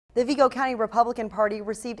The Vigo County Republican Party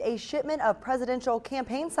received a shipment of presidential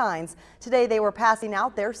campaign signs. Today they were passing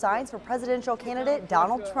out their signs for presidential candidate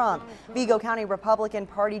Donald Trump. Vigo County Republican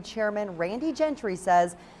Party Chairman Randy Gentry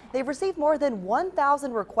says they've received more than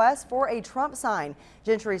 1,000 requests for a Trump sign.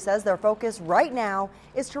 Gentry says their focus right now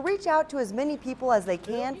is to reach out to as many people as they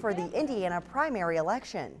can for the Indiana primary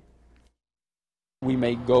election. We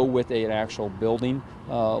may go with an actual building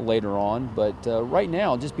later on, but right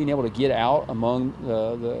now just being able to get out among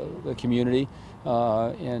the community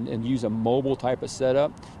and use a mobile type of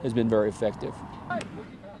setup has been very effective.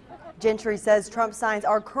 Gentry says Trump signs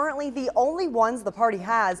are currently the only ones the party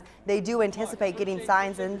has. They do anticipate getting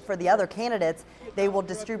signs in for the other candidates. They will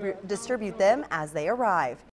distribute them as they arrive.